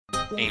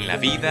En la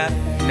vida,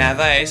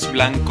 nada es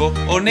blanco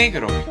o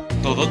negro.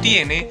 Todo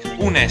tiene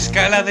una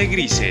escala de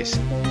grises.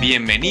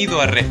 Bienvenido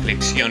a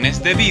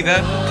Reflexiones de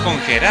Vida con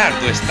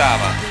Gerardo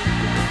Estaba.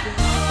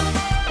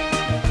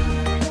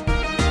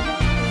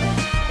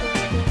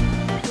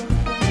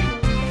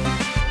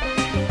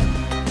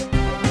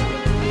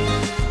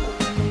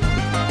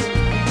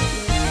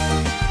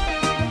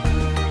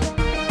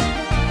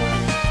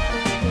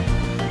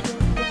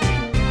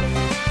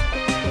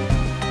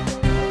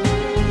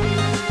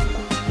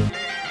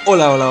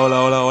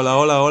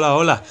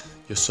 Hola.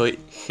 Yo soy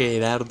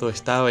Gerardo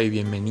Estaba y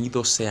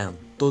bienvenidos sean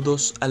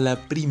todos a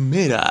la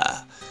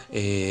primera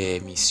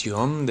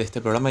emisión de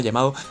este programa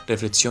llamado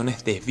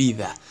Reflexiones de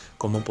Vida.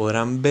 Como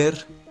podrán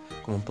ver,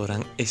 como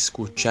podrán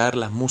escuchar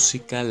la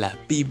música, la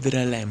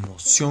vibra, la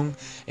emoción,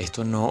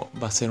 esto no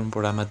va a ser un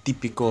programa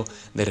típico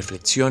de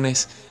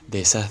reflexiones,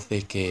 de esas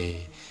de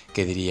que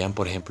dirían,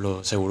 por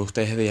ejemplo, seguro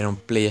ustedes dieron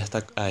play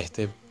a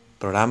este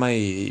programa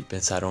y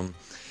pensaron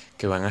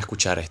que van a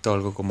escuchar esto,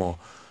 algo como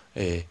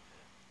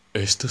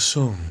estas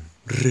son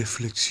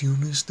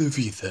Reflexiones de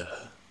Vida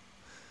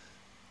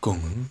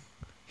con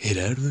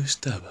Gerardo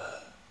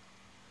Estaba.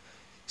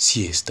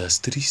 Si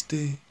estás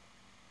triste,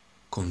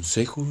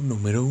 consejo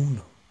número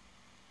 1,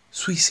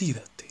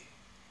 suicídate.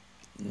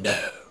 No,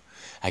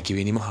 aquí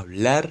venimos a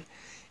hablar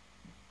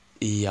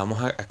y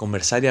vamos a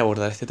conversar y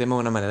abordar este tema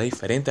de una manera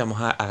diferente.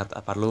 Vamos a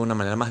taparlo de una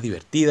manera más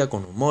divertida,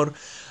 con humor,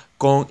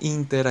 con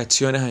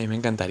interacciones. A mí me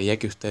encantaría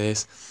que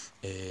ustedes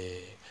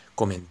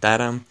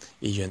comentaran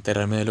y yo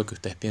enterarme de lo que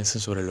ustedes piensan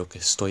sobre lo que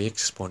estoy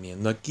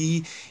exponiendo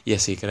aquí, y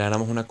así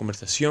creáramos una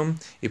conversación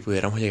y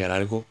pudiéramos llegar a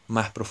algo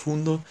más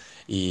profundo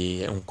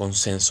y un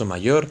consenso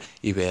mayor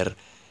y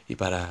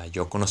para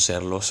yo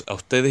conocerlos a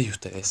ustedes y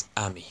ustedes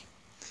a mí.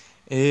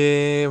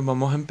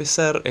 Vamos a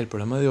empezar. El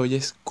programa de hoy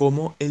es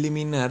cómo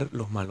eliminar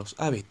los malos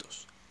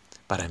hábitos.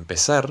 Para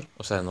empezar,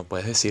 no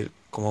puedes decir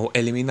cómo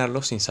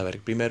eliminarlos sin saber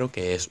primero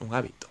qué es un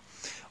hábito.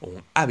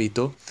 Un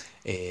hábito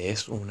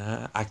es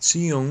una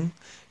acción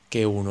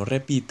que uno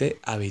repite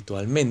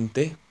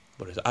habitualmente,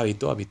 por eso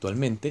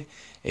habitualmente,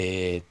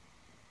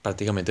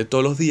 prácticamente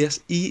todos los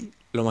días, y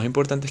lo más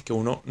importante es que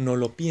uno no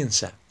lo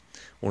piensa,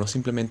 uno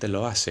simplemente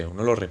lo hace,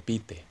 uno lo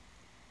repite.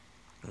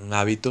 Un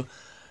hábito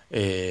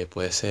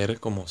puede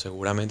ser, como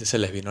seguramente se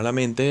les vino a la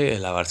mente,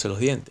 el lavarse los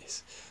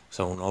dientes.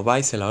 Uno va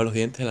y se lava los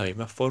dientes de la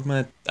misma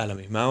forma, a la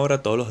misma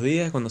hora, todos los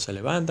días, cuando se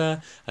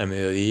levanta, al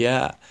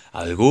mediodía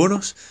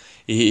algunos,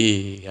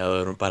 y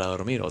para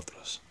dormir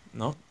otros,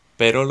 ¿no?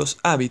 Pero los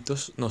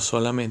hábitos no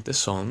solamente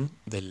son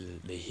de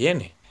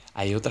higiene.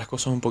 Hay otras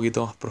cosas un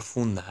poquito más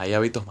profundas. Hay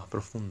hábitos más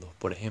profundos.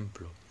 Por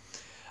ejemplo,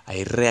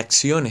 hay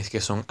reacciones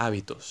que son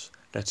hábitos.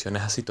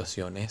 Reacciones a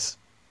situaciones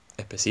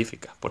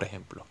específicas. Por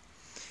ejemplo,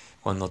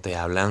 cuando te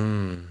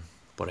hablan,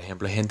 por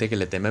ejemplo, hay gente que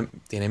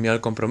tiene miedo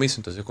al compromiso.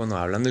 Entonces cuando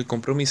hablan del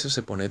compromiso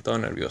se pone todo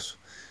nervioso.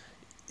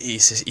 Y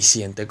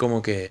siente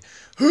como que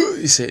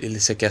y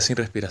se queda sin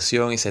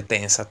respiración y se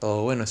tensa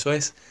todo. Bueno,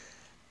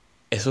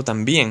 eso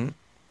también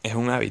es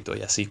un hábito,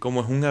 y así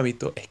como es un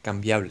hábito, es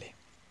cambiable.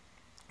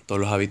 Todos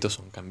los hábitos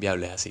son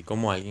cambiables, así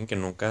como alguien que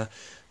nunca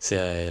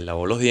se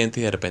lavó los dientes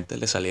y de repente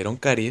le salieron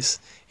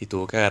caries y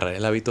tuvo que agarrar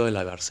el hábito de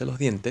lavarse los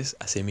dientes.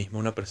 Asimismo,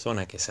 una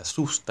persona que se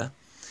asusta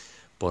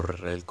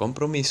por el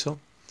compromiso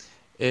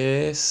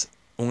es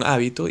un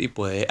hábito y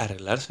puede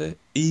arreglarse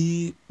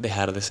y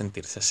dejar de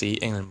sentirse así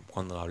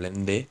cuando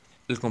hablen de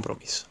el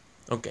compromiso.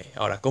 Ok,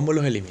 ahora, ¿cómo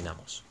los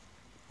eliminamos?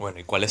 Bueno,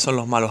 ¿y cuáles son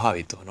los malos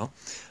hábitos, no?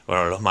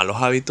 Bueno, los malos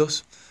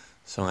hábitos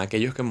son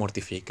aquellos que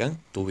mortifican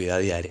tu vida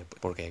diaria,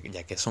 porque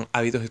ya que son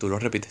hábitos y tú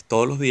los repites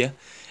todos los días,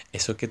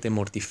 eso que te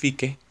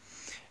mortifique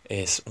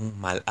es un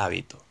mal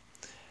hábito.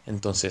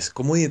 Entonces,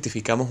 ¿cómo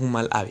identificamos un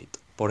mal hábito?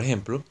 Por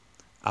ejemplo,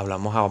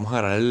 vamos a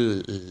agarrar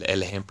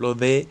el ejemplo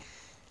de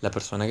la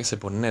persona que se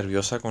pone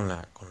nerviosa con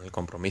el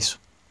compromiso.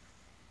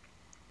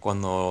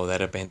 Cuando de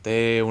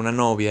repente la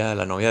novia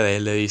de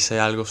él le dice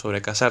algo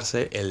sobre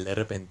casarse, él de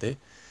repente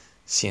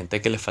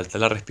siente que le falta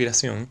la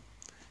respiración,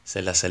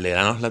 se le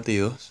aceleran los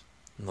latidos,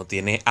 no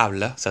tiene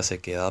habla, se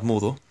queda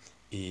mudo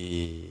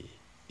y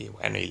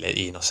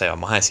no sé,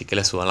 vamos a decir que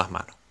le sudan las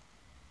manos.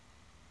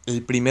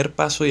 El primer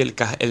paso y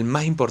el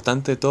más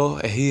importante de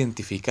todos es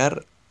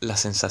identificar la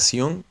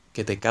sensación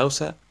que te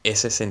causa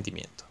ese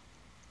sentimiento.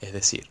 Es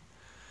decir,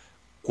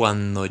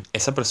 cuando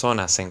esa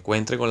persona se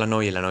encuentre con la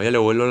novia y la novia le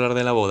vuelve a hablar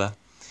de la boda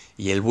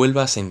y él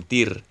vuelva a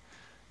sentir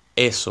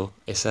ese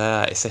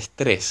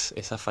estrés,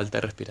 esa falta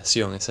de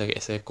respiración,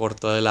 ese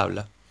corto del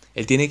habla,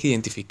 él tiene que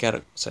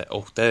identificar, o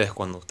ustedes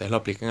cuando ustedes lo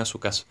apliquen a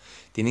su caso,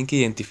 tienen que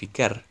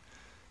identificar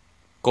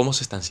cómo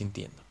se están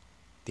sintiendo.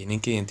 Tienen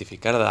que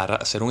identificar,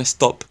 hacer un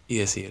stop y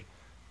decir,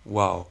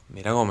 wow,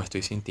 mira cómo me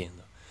estoy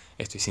sintiendo.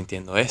 Estoy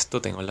sintiendo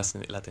esto, tengo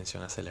la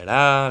tensión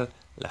acelerada,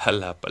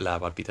 la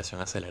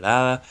palpitación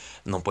acelerada,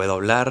 no puedo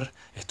hablar,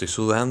 estoy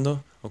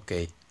sudando. Ok,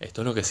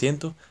 esto es lo que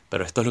siento,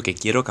 pero esto es lo que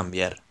quiero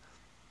cambiar.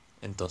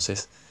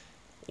 Entonces,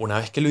 una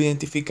vez que lo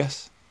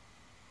identificas,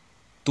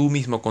 tú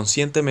mismo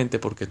conscientemente,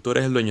 porque tú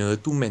eres el dueño de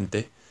tu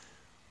mente,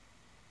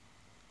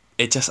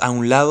 echas a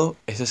un lado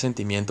ese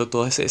sentimiento,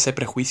 todo ese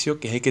prejuicio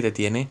que es el que te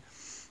tiene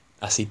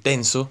así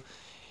tenso,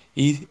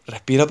 y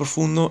respira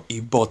profundo y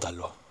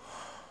bótalo.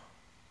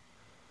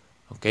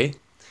 ¿Ok?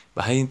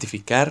 Vas a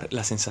identificar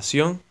la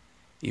sensación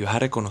y vas a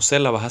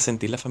reconocerla, vas a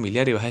sentirla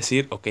familiar y vas a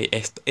decir, ok,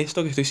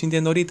 esto que estoy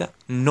sintiendo ahorita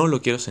no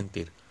lo quiero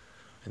sentir.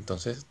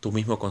 Entonces tú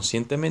mismo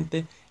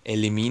conscientemente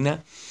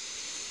elimina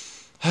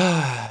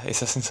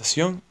esa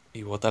sensación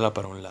y bótala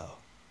para un lado.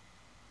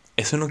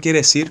 Eso no quiere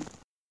decir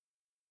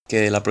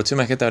que la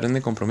próxima vez que te abren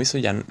de compromiso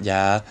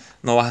ya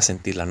no vas a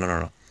sentirla.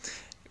 No.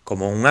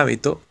 Como un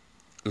hábito,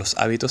 los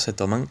hábitos se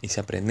toman y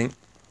se aprenden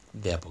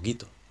de a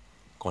poquito,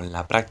 con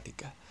la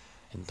práctica.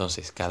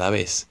 Entonces, cada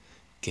vez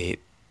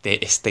que te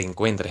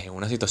encuentres en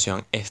una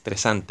situación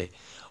estresante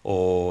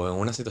o en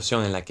una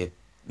situación en la que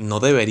no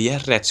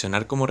deberías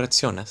reaccionar como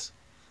reaccionas,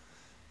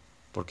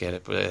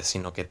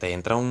 sino que te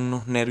entran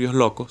unos nervios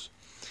locos,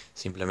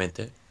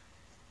 simplemente,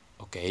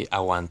 ok,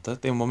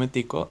 aguántate un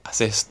momentico,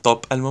 haces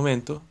stop al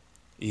momento,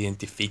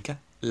 identifica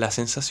la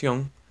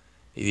sensación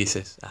y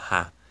dices,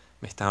 ajá,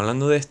 me están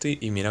hablando de esto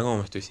y mira cómo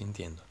me estoy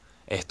sintiendo.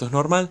 ¿Esto es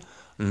normal?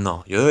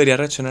 No. ¿Yo debería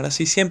reaccionar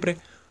así siempre?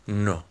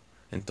 No.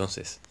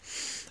 Entonces,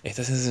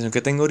 esta sensación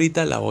que tengo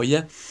ahorita la voy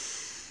a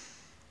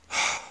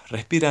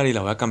respirar y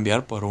la voy a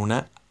cambiar por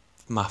una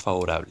más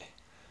favorable.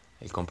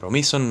 El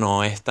compromiso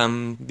no es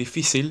tan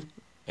difícil,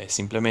 es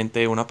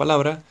simplemente una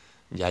palabra.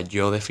 Ya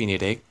yo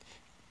definiré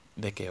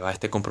de qué va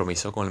este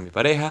compromiso con mi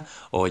pareja,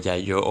 o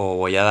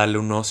voy a darle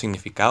un nuevo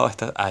significado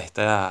a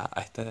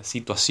esta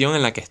situación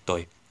en la que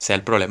estoy, sea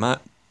el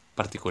problema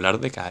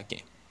particular de cada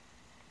quien.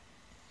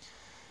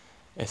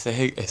 Esa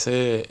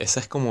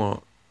es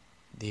como,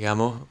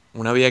 digamos,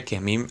 una vida que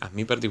a mí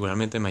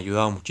particularmente me ha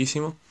ayudado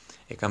muchísimo.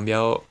 He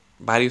cambiado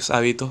varios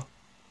hábitos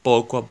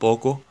poco a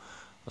poco.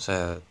 O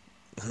sea,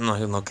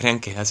 no crean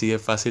que es así de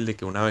fácil de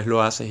que una vez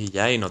lo haces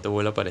y no te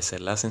vuelve a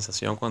aparecer la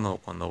sensación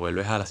cuando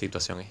vuelves a la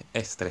situación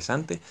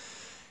estresante.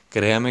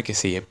 Créame que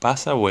si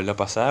pasa, vuelve a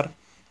pasar,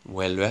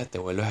 te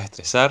vuelves a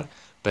estresar,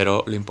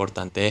 pero lo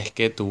importante es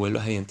que tú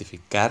vuelvas a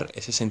identificar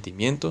ese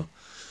sentimiento,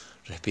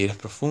 respires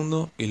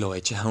profundo y lo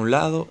eches a un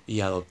lado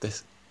y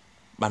adoptes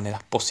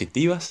maneras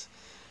positivas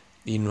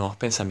y nuevos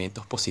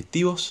pensamientos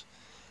positivos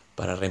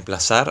para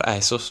reemplazar a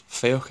esos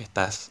feos que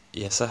estás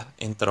y esos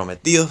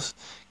entrometidos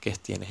que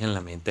tienes en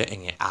la mente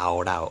en el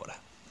ahora.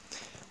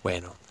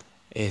 Bueno,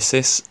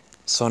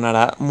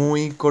 sonará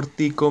muy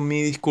cortico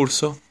mi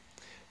discurso,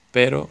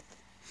 pero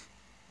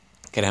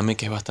créanme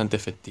que es bastante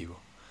efectivo.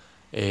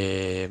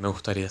 Me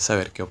gustaría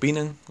saber qué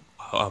opinan,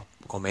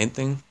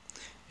 comenten,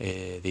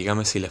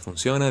 díganme si les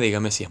funciona,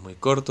 díganme si es muy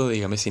corto,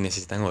 díganme si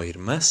necesitan oír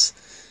más.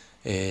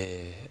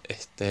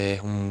 Este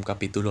es un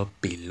capítulo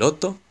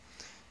piloto,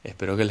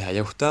 espero que les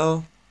haya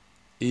gustado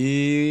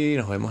y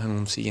nos vemos en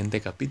un siguiente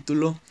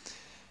capítulo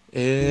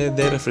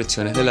de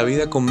Reflexiones de la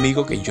Vida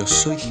conmigo, que yo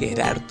soy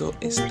Gerardo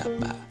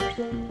Estapa.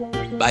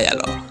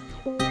 Váyalo.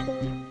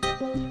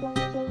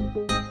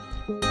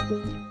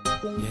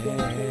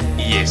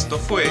 Y esto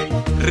fue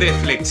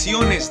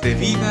Reflexiones de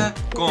Vida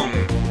con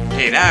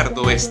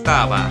Gerardo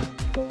Estaba.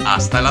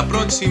 Hasta la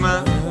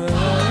próxima.